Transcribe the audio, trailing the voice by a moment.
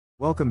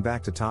Welcome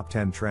back to Top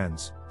 10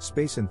 Trends,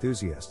 Space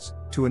Enthusiasts,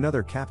 to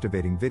another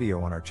captivating video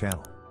on our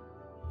channel.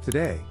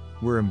 Today,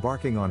 we're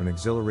embarking on an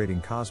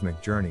exhilarating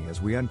cosmic journey as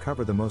we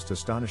uncover the most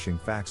astonishing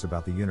facts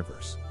about the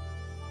universe.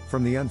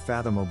 From the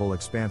unfathomable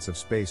expanse of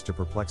space to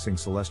perplexing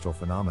celestial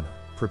phenomena,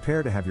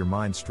 prepare to have your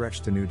mind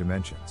stretched to new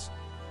dimensions.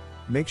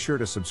 Make sure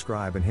to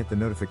subscribe and hit the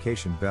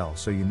notification bell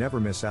so you never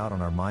miss out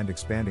on our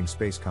mind-expanding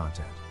space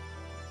content.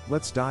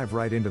 Let's dive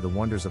right into the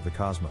wonders of the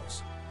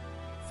cosmos.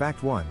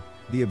 Fact 1.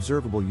 The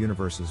Observable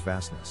Universes'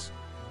 vastness.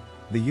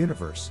 The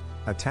universe,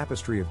 a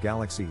tapestry of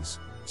galaxies,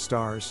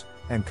 stars,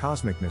 and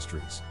cosmic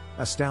mysteries,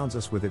 astounds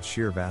us with its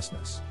sheer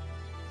vastness.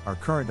 Our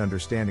current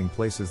understanding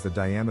places the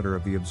diameter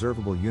of the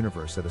observable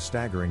universe at a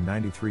staggering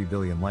 93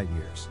 billion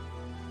light-years.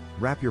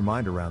 Wrap your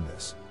mind around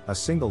this: a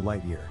single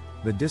light-year,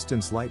 the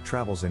distance light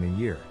travels in a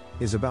year,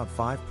 is about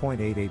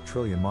 5.88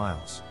 trillion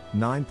miles,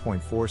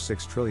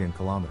 9.46 trillion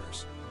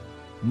kilometers.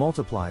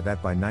 Multiply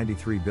that by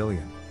 93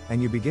 billion,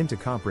 and you begin to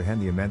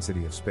comprehend the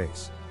immensity of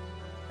space.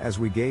 As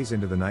we gaze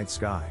into the night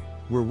sky,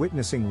 we're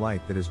witnessing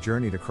light that has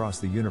journeyed across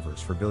the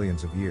universe for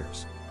billions of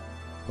years.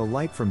 The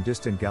light from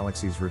distant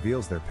galaxies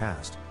reveals their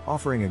past,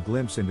 offering a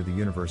glimpse into the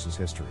universe's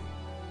history.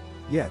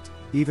 Yet,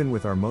 even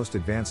with our most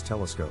advanced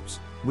telescopes,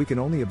 we can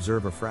only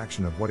observe a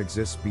fraction of what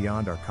exists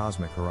beyond our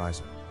cosmic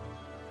horizon.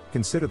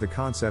 Consider the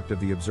concept of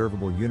the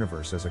observable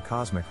universe as a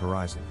cosmic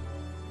horizon.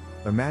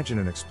 Imagine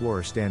an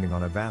explorer standing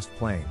on a vast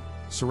plain,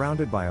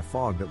 surrounded by a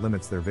fog that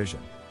limits their vision.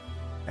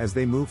 As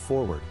they move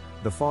forward,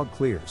 the fog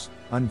clears,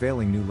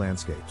 unveiling new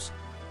landscapes.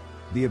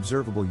 The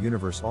observable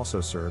universe also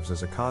serves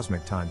as a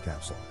cosmic time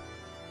capsule.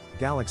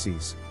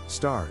 Galaxies,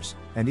 stars,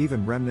 and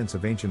even remnants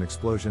of ancient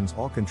explosions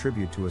all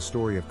contribute to a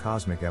story of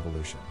cosmic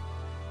evolution.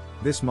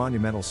 This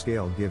monumental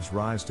scale gives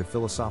rise to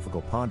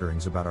philosophical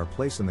ponderings about our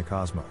place in the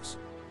cosmos.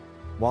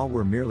 While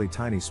we're merely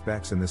tiny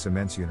specks in this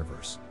immense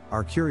universe,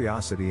 our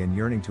curiosity and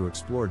yearning to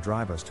explore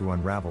drive us to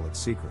unravel its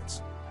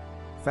secrets.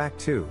 Fact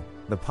 2.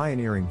 The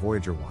pioneering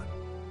Voyager 1.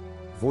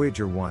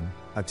 Voyager 1,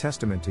 a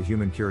testament to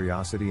human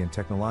curiosity and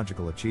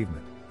technological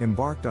achievement,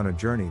 embarked on a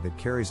journey that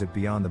carries it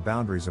beyond the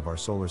boundaries of our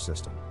solar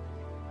system.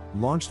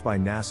 Launched by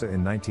NASA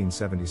in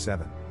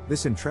 1977,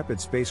 this intrepid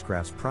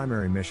spacecraft's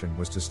primary mission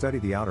was to study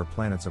the outer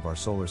planets of our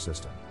solar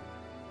system.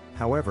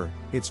 However,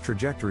 its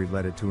trajectory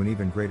led it to an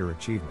even greater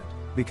achievement,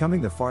 becoming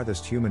the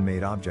farthest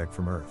human-made object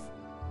from Earth.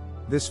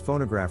 This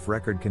phonograph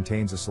record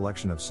contains a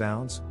selection of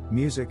sounds,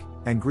 music,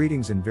 and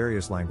greetings in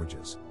various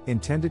languages,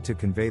 intended to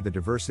convey the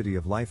diversity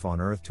of life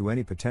on Earth to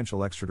any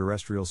potential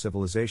extraterrestrial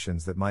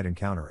civilizations that might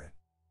encounter it.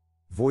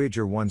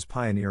 Voyager 1's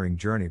pioneering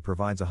journey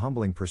provides a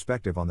humbling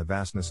perspective on the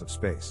vastness of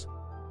space.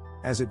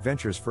 As it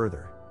ventures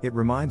further, it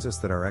reminds us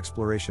that our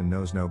exploration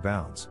knows no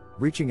bounds,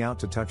 reaching out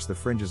to touch the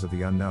fringes of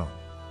the unknown.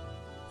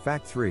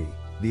 Fact 3.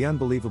 The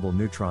unbelievable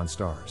neutron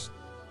stars.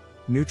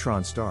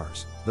 Neutron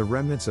stars, the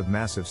remnants of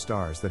massive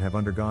stars that have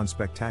undergone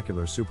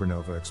spectacular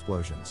supernova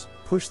explosions,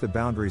 push the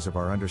boundaries of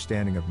our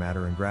understanding of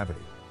matter and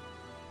gravity.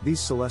 These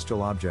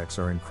celestial objects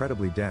are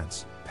incredibly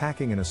dense,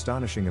 packing an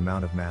astonishing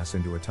amount of mass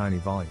into a tiny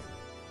volume.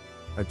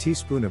 A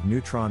teaspoon of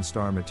neutron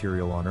star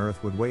material on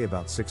Earth would weigh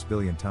about 6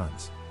 billion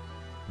tons.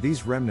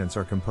 These remnants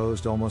are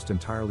composed almost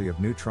entirely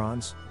of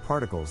neutrons,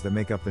 particles that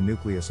make up the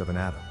nucleus of an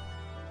atom.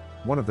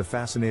 One of the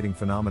fascinating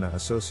phenomena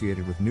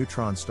associated with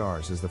neutron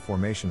stars is the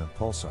formation of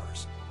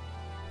pulsars.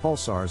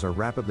 Pulsars are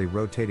rapidly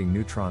rotating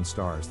neutron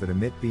stars that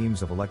emit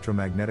beams of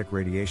electromagnetic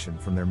radiation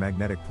from their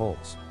magnetic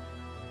poles.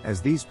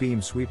 As these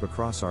beams sweep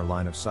across our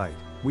line of sight,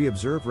 we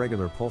observe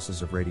regular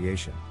pulses of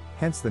radiation,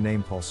 hence the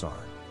name pulsar.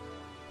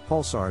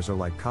 Pulsars are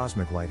like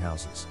cosmic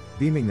lighthouses,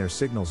 beaming their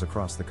signals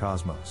across the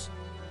cosmos.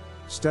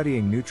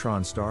 Studying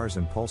neutron stars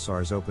and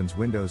pulsars opens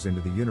windows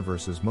into the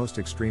universe's most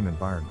extreme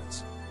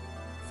environments.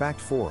 Fact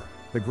 4.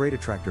 The Great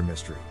Attractor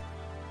mystery.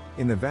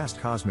 In the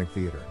vast cosmic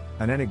theater,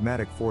 an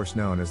enigmatic force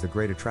known as the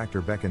Great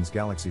Attractor beckons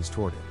galaxies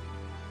toward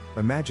it.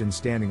 Imagine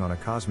standing on a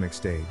cosmic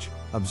stage,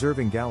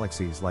 observing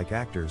galaxies like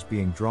actors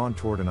being drawn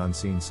toward an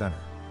unseen center.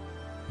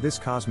 This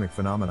cosmic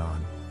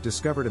phenomenon,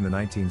 discovered in the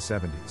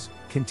 1970s,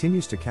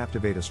 continues to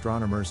captivate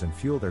astronomers and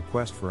fuel their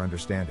quest for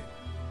understanding.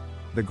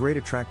 The Great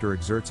Attractor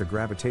exerts a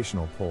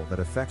gravitational pull that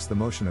affects the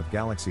motion of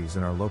galaxies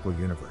in our local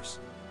universe.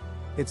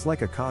 It's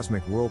like a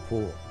cosmic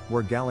whirlpool,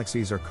 where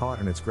galaxies are caught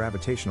in its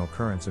gravitational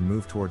currents and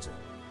move towards it.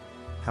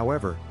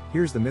 However,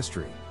 here's the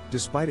mystery: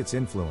 despite its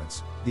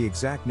influence, the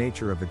exact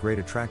nature of the Great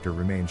Attractor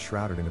remains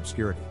shrouded in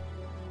obscurity.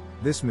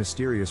 This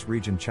mysterious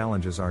region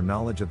challenges our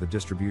knowledge of the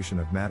distribution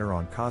of matter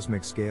on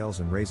cosmic scales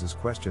and raises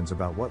questions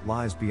about what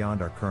lies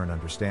beyond our current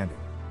understanding.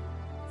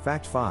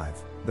 Fact 5.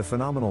 The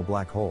phenomenal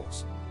black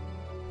holes.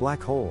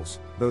 Black holes,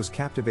 those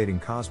captivating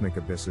cosmic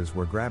abysses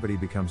where gravity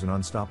becomes an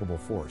unstoppable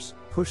force,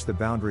 push the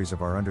boundaries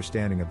of our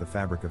understanding of the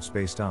fabric of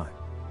space-time.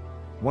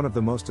 One of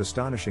the most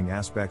astonishing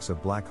aspects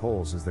of black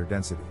holes is their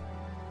density.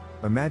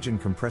 Imagine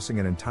compressing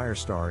an entire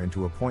star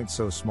into a point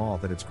so small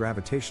that its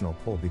gravitational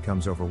pull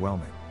becomes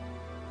overwhelming.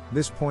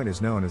 This point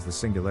is known as the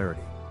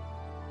singularity.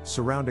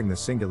 Surrounding the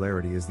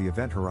singularity is the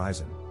event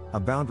horizon, a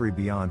boundary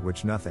beyond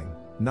which nothing,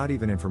 not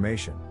even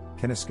information,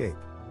 can escape.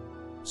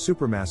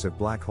 Supermassive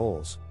black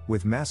holes,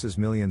 with masses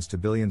millions to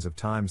billions of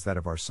times that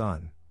of our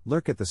Sun,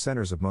 lurk at the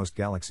centers of most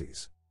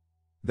galaxies.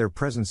 Their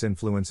presence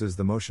influences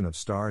the motion of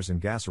stars and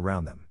gas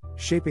around them,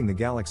 shaping the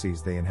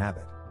galaxies they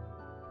inhabit.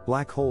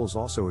 Black holes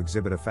also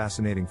exhibit a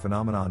fascinating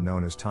phenomenon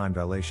known as time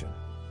dilation.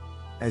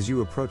 As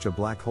you approach a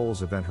black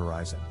hole's event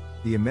horizon,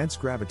 the immense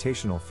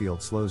gravitational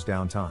field slows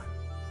down time.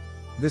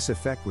 This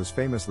effect was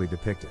famously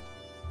depicted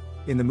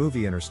in the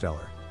movie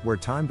Interstellar, where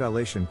time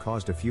dilation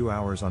caused a few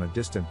hours on a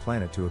distant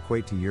planet to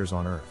equate to years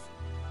on Earth.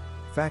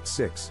 Fact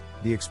 6.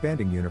 The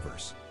expanding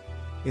universe.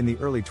 In the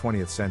early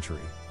 20th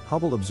century,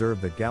 Hubble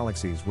observed that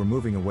galaxies were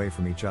moving away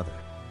from each other.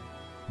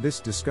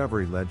 This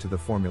discovery led to the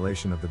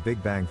formulation of the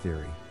Big Bang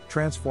Theory,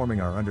 transforming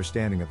our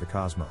understanding of the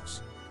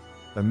cosmos.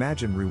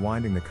 Imagine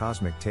rewinding the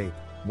cosmic tape,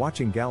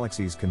 watching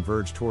galaxies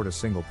converge toward a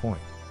single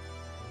point.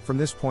 From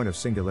this point of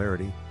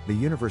singularity, the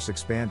universe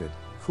expanded,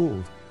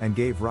 cooled, and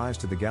gave rise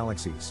to the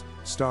galaxies,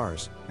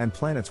 stars, and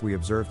planets we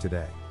observe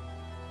today.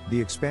 The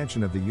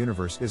expansion of the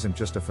universe isn't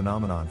just a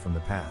phenomenon from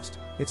the past,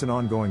 it's an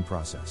ongoing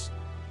process.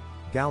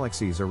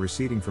 Galaxies are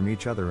receding from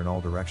each other in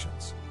all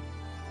directions.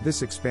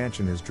 This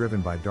expansion is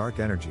driven by dark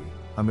energy,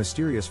 a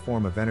mysterious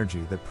form of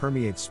energy that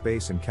permeates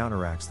space and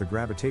counteracts the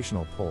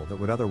gravitational pull that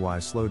would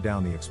otherwise slow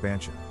down the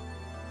expansion.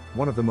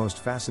 One of the most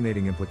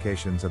fascinating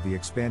implications of the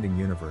expanding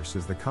universe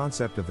is the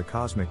concept of the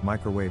cosmic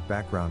microwave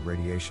background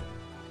radiation.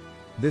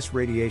 This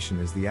radiation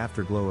is the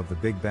afterglow of the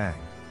Big Bang,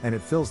 and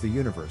it fills the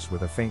universe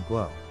with a faint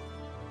glow.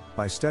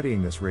 By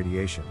studying this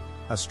radiation,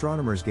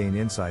 astronomers gain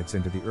insights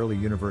into the early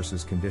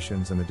universe's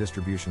conditions and the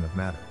distribution of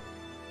matter.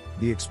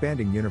 The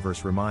expanding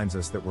universe reminds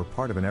us that we're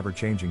part of an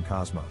ever-changing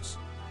cosmos.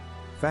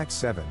 Fact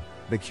 7.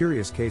 The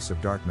curious case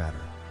of dark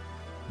matter.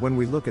 When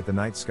we look at the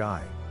night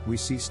sky, we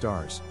see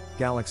stars,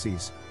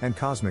 galaxies, and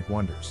cosmic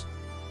wonders.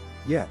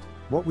 Yet,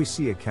 what we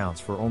see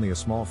accounts for only a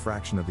small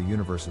fraction of the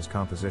universe's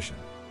composition.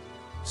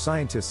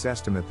 Scientists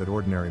estimate that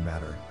ordinary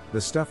matter,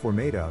 the stuff we're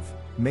made of,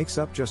 makes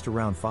up just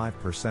around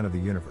 5% of the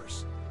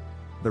universe.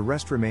 The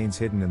rest remains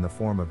hidden in the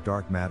form of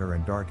dark matter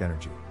and dark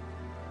energy.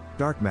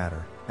 Dark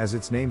matter, as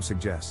its name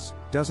suggests,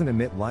 doesn't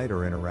emit light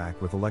or interact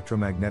with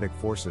electromagnetic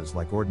forces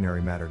like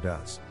ordinary matter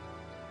does.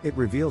 It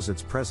reveals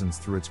its presence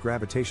through its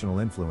gravitational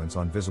influence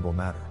on visible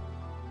matter.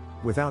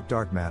 Without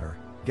dark matter,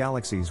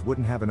 galaxies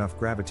wouldn't have enough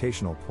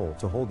gravitational pull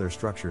to hold their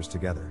structures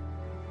together.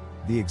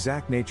 The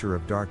exact nature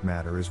of dark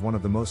matter is one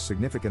of the most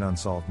significant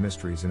unsolved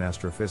mysteries in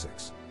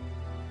astrophysics.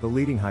 The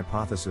leading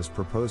hypothesis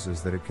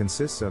proposes that it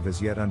consists of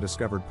as yet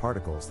undiscovered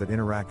particles that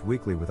interact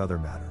weakly with other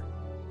matter.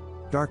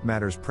 Dark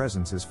matter's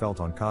presence is felt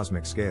on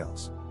cosmic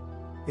scales.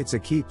 It's a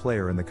key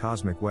player in the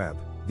cosmic web,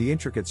 the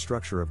intricate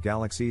structure of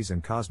galaxies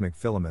and cosmic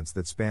filaments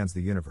that spans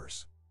the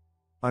universe.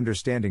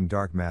 Understanding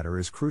dark matter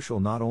is crucial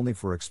not only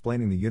for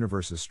explaining the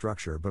universe's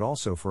structure but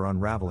also for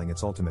unraveling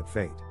its ultimate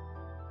fate.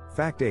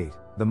 Fact 8.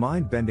 The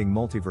mind-bending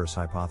multiverse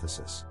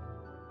hypothesis.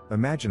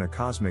 Imagine a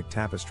cosmic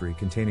tapestry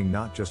containing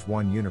not just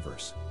one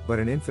universe, but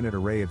an infinite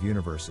array of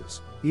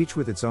universes, each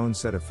with its own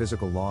set of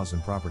physical laws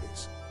and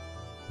properties.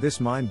 This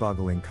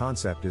mind-boggling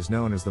concept is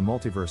known as the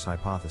multiverse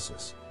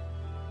hypothesis.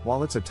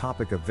 While it's a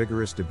topic of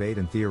vigorous debate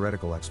and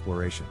theoretical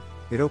exploration,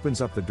 it opens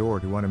up the door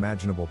to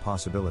unimaginable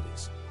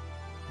possibilities.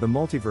 The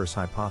multiverse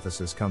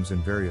hypothesis comes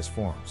in various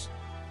forms.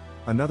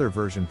 Another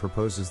version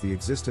proposes the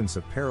existence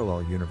of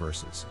parallel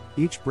universes,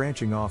 each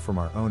branching off from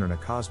our own in a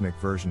cosmic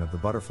version of the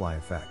butterfly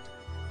effect.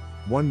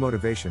 One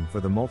motivation for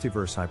the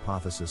multiverse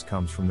hypothesis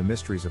comes from the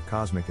mysteries of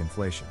cosmic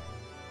inflation.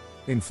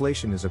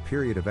 Inflation is a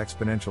period of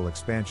exponential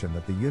expansion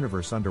that the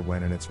universe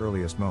underwent in its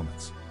earliest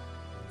moments.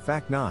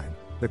 Fact 9.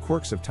 The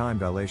quirks of time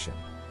dilation.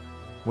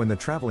 When the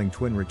traveling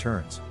twin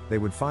returns, they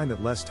would find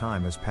that less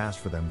time has passed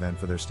for them than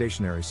for their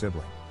stationary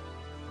sibling.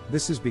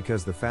 This is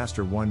because the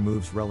faster one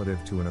moves relative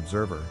to an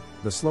observer,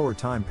 the slower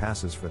time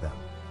passes for them.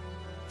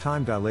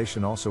 Time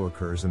dilation also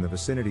occurs in the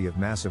vicinity of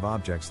massive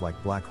objects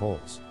like black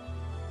holes.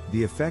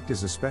 The effect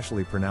is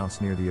especially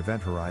pronounced near the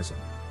event horizon,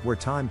 where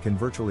time can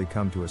virtually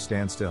come to a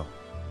standstill.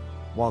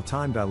 While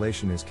time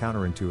dilation is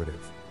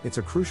counterintuitive, it's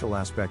a crucial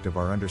aspect of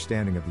our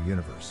understanding of the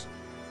universe.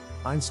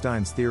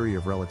 Einstein's theory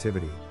of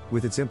relativity,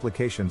 with its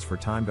implications for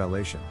time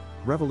dilation,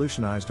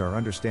 revolutionized our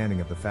understanding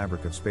of the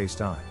fabric of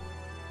space-time.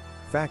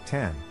 Fact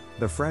 10.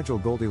 The fragile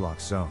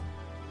Goldilocks zone.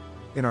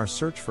 In our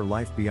search for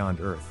life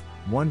beyond Earth,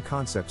 one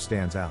concept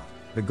stands out: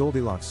 the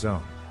Goldilocks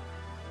zone.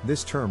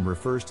 This term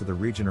refers to the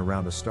region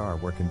around a star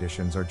where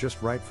conditions are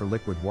just right for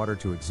liquid water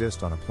to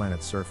exist on a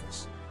planet's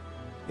surface.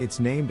 It's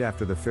named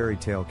after the fairy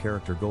tale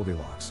character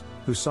Goldilocks,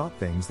 who sought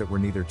things that were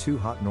neither too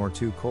hot nor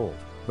too cold,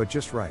 but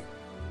just right.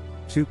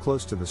 Too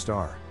close to the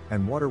star,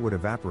 and water would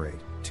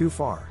evaporate; too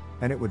far,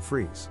 and it would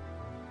freeze.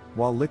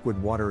 While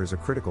liquid water is a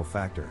critical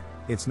factor,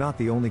 it's not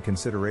the only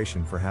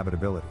consideration for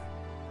habitability.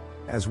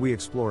 As we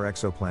explore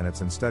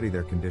exoplanets and study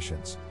their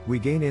conditions, we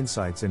gain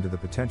insights into the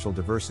potential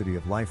diversity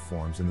of life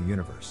forms in the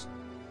universe.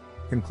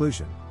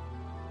 Conclusion.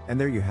 And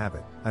there you have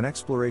it, an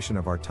exploration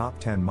of our top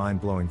 10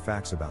 mind-blowing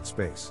facts about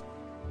space.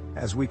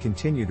 As we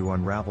continue to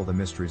unravel the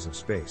mysteries of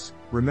space,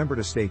 remember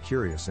to stay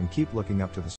curious and keep looking up to the